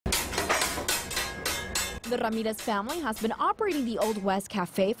The Ramirez family has been operating the Old West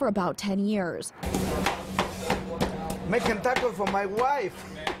Café for about 10 years. Making tacos for my wife.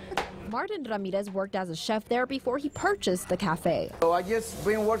 Martin Ramirez worked as a chef there before he purchased the cafe. So I just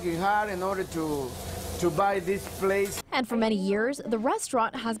been working hard in order to buy this place. And for many years, the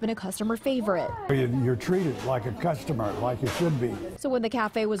restaurant has been a customer favorite. You're treated like a customer, like you should be. So when the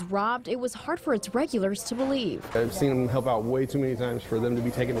cafe was robbed, it was hard for its regulars to believe. I've seen them help out way too many times for them to be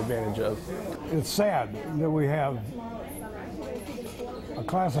taken advantage of. It's sad that we have a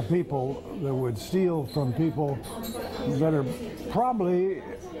class of people that would steal from people that are probably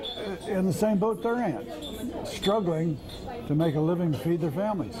in the same boat they're in, struggling to make a living to feed their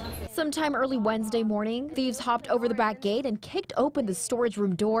families. Sometime early Wednesday morning, thieves hopped over the back gate and kicked open the storage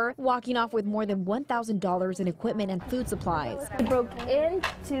room door, walking off with more than $1,000 in equipment and food supplies. We broke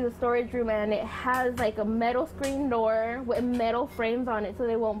into the storage room and it has like a metal screen door with metal frames on it so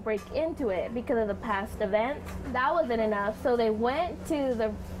they won't break into it because of the past events. That wasn't enough, so they went to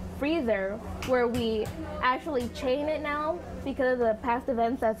the freezer where we actually chain it now because of the past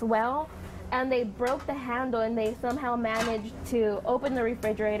events as well. And they broke the handle and they somehow managed to open the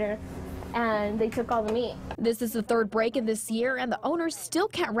refrigerator and they took all the meat. This is the third break in this year, and the owners still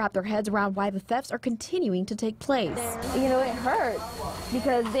can't wrap their heads around why the thefts are continuing to take place. You know, it hurts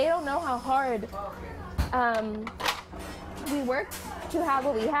because they don't know how hard we work to have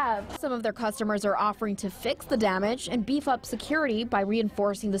what we have. Some of their customers are offering to fix the damage and beef up security by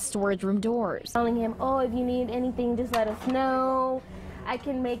reinforcing the storage room doors. Telling him, oh, if you need anything, just let us know. I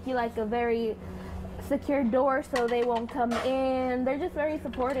can make you like a very secure door so they won't come in. They're just very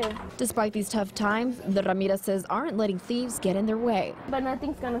supportive. Despite these tough times, the Ramirezes aren't letting thieves get in their way. But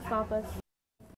nothing's gonna stop us.